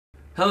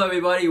Hello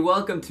everybody,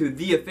 welcome to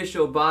the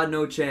official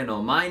Bodno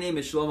channel. My name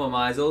is Shlomo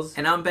Meisels.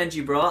 And I'm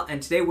Badgy,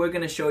 and today we're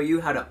going to show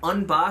you how to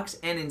unbox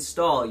and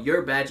install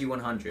your Badgy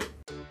 100.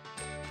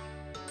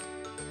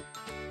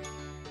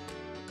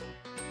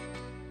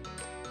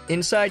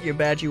 Inside your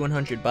Badgy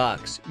 100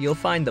 box, you'll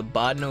find the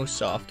Bodno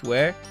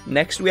software.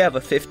 Next we have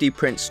a 50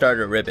 print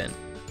starter ribbon.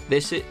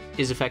 This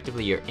is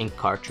effectively your ink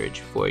cartridge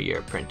for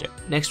your printer.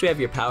 Next we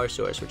have your power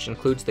source, which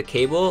includes the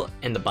cable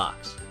and the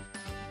box.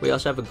 We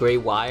also have a gray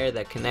wire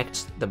that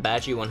connects the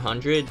Badgy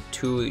 100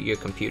 to your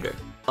computer.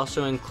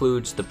 Also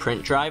includes the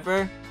print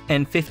driver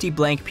and 50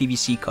 blank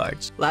PVC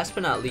cards. Last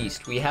but not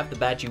least, we have the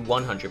Badgy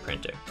 100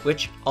 printer,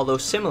 which, although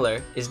similar,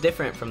 is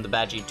different from the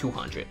Badgy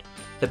 200.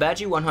 The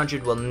Badgy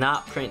 100 will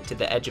not print to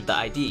the edge of the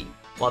ID,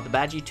 while the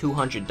Badgy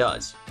 200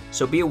 does,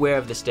 so be aware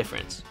of this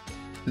difference.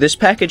 This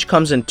package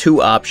comes in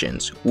two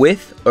options,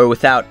 with or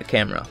without a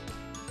camera.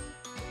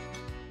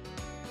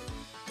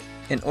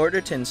 In order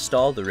to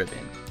install the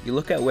ribbon, you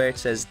look at where it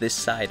says this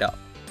side up.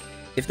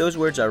 If those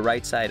words are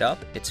right side up,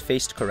 it's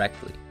faced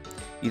correctly.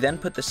 You then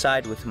put the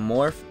side with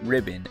more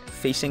ribbon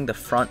facing the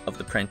front of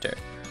the printer,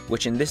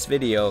 which in this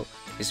video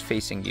is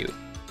facing you.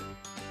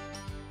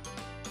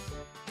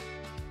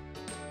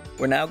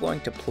 We're now going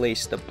to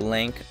place the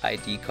blank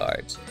ID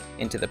cards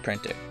into the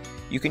printer.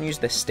 You can use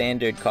the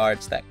standard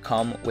cards that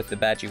come with the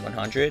Badgy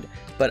 100,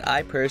 but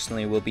I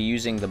personally will be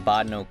using the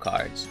Bodno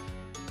cards.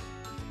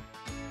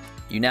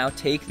 You now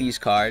take these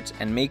cards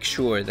and make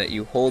sure that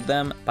you hold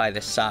them by the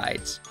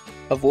sides.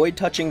 Avoid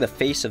touching the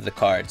face of the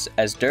cards,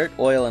 as dirt,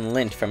 oil, and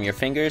lint from your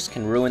fingers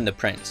can ruin the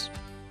prints.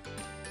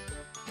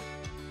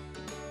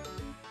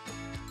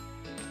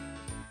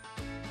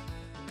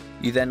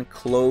 You then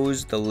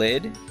close the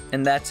lid,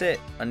 and that's it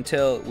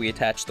until we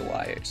attach the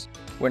wires.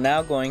 We're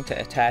now going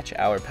to attach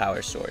our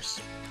power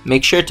source.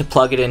 Make sure to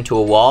plug it into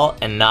a wall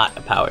and not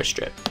a power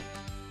strip.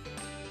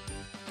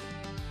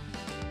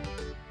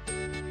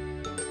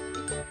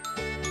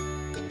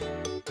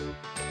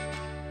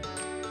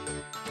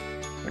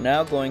 We're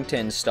now going to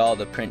install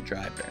the print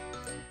driver.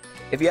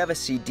 If you have a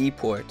CD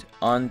port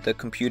on the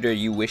computer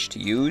you wish to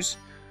use,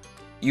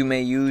 you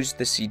may use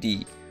the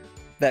CD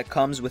that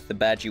comes with the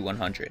Badgy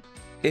 100.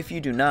 If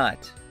you do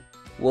not,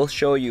 we'll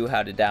show you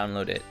how to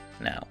download it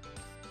now.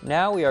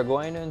 Now we are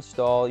going to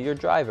install your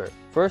driver.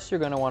 First, you're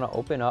going to want to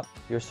open up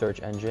your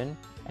search engine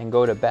and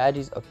go to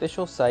Badgy's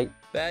official site,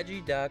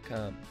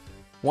 badgy.com.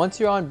 Once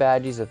you're on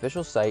Badgy's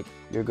official site,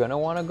 you're going to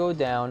want to go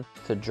down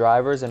to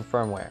drivers and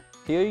firmware.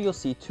 Here you'll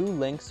see two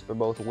links for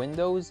both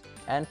Windows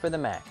and for the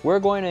Mac. We're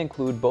going to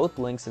include both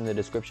links in the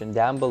description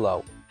down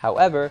below.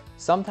 However,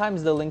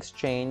 sometimes the links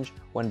change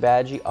when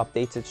Badgy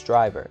updates its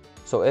driver.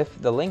 So if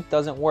the link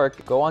doesn't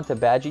work, go on to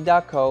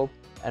badgy.co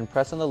and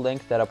press on the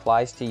link that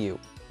applies to you,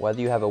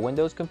 whether you have a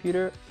Windows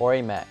computer or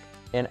a Mac.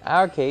 In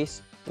our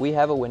case, we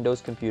have a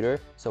Windows computer,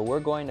 so we're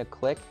going to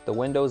click the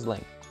Windows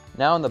link.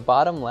 Now on the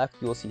bottom left,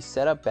 you will see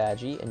Setup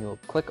Badgy, and you'll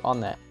click on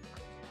that.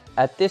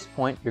 At this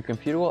point, your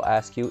computer will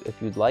ask you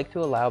if you'd like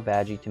to allow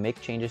Badgy to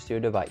make changes to your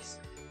device.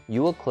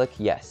 You will click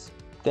Yes.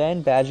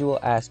 Then Badgy will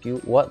ask you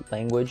what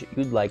language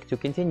you'd like to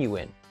continue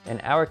in. In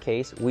our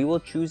case, we will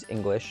choose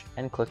English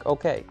and click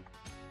OK.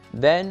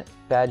 Then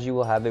Badgy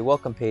will have a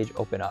welcome page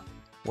open up,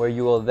 where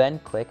you will then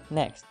click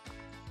Next.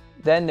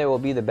 Then there will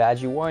be the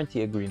Badgy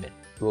warranty agreement.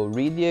 You will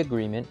read the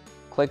agreement,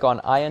 click on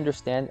I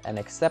understand and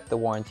accept the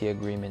warranty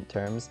agreement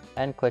terms,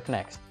 and click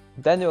Next.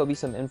 Then there will be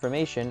some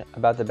information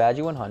about the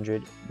Badgy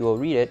 100. You will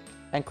read it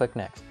and click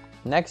Next.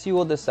 Next, you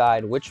will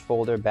decide which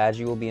folder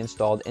Badgy will be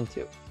installed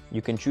into.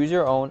 You can choose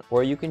your own,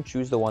 or you can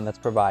choose the one that's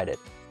provided.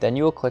 Then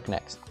you will click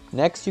Next.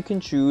 Next, you can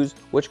choose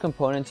which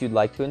components you'd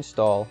like to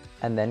install,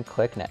 and then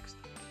click Next.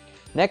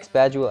 Next,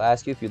 Badgy will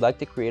ask you if you'd like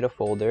to create a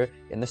folder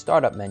in the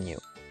Startup menu.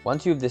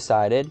 Once you've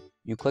decided,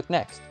 you click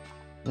Next.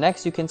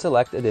 Next, you can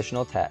select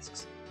additional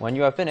tasks. When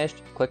you are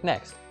finished, click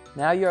Next.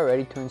 Now you are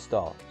ready to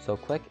install, so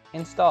click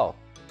Install.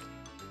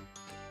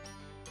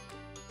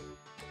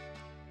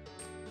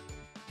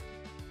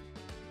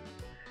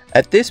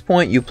 At this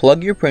point, you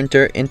plug your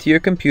printer into your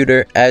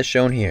computer as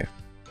shown here.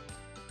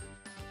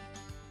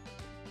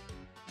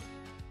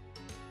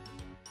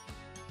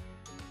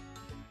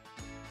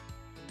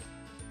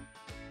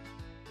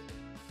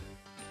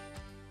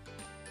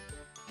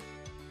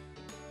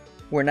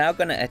 We're now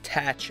going to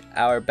attach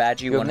our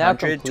Badgy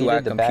 100 to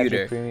our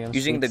computer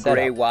using the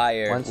gray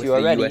wire with the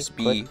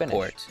USB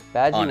port.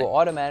 Badgy will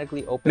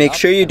automatically open up. Make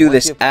sure you do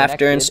this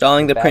after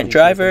installing the print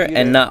driver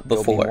and not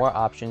before. There will be more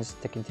options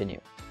to continue.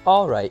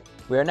 Alright,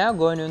 we are now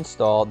going to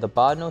install the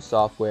Bodno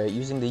software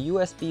using the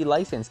USB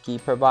license key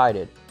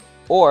provided,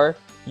 or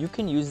you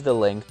can use the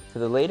link to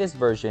the latest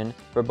version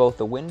for both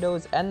the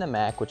Windows and the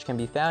Mac, which can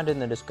be found in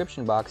the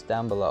description box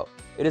down below.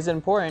 It is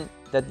important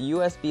that the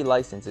USB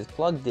license is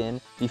plugged in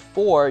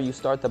before you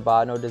start the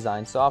Bodno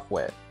design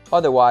software.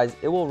 Otherwise,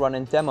 it will run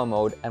in demo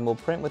mode and will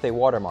print with a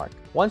watermark.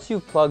 Once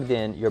you've plugged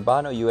in your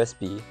Bodno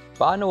USB,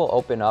 Bodno will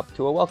open up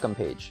to a welcome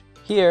page.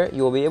 Here,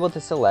 you will be able to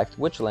select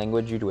which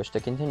language you'd wish to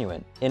continue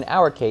in. In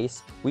our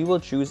case, we will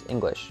choose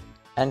English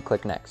and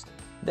click Next.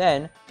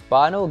 Then,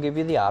 Bodno will give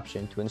you the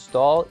option to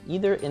install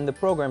either in the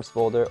Programs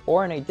folder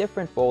or in a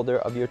different folder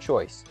of your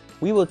choice.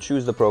 We will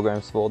choose the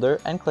Programs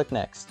folder and click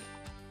Next.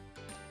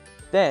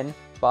 Then,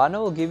 Bodno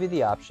will give you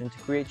the option to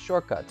create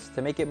shortcuts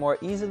to make it more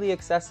easily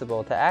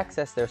accessible to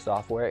access their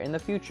software in the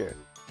future.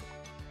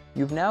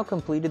 You've now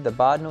completed the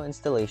Bodno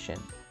installation,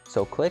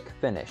 so click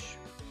Finish.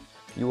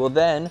 You will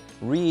then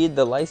read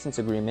the license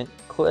agreement,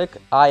 click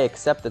I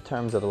accept the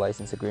terms of the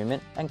license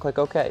agreement, and click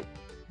OK.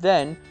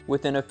 Then,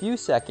 within a few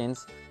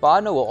seconds,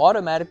 Bodno will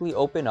automatically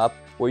open up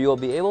where you will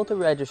be able to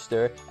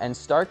register and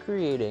start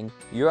creating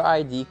your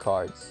ID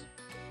cards.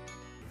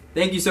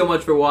 Thank you so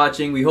much for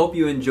watching. We hope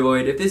you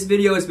enjoyed. If this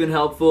video has been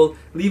helpful,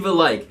 leave a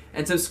like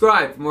and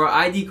subscribe for more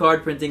ID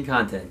card printing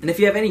content. And if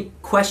you have any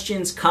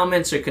questions,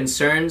 comments, or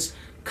concerns,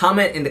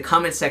 comment in the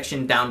comment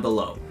section down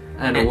below.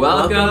 And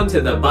welcome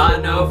to the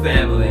Bodno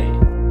family.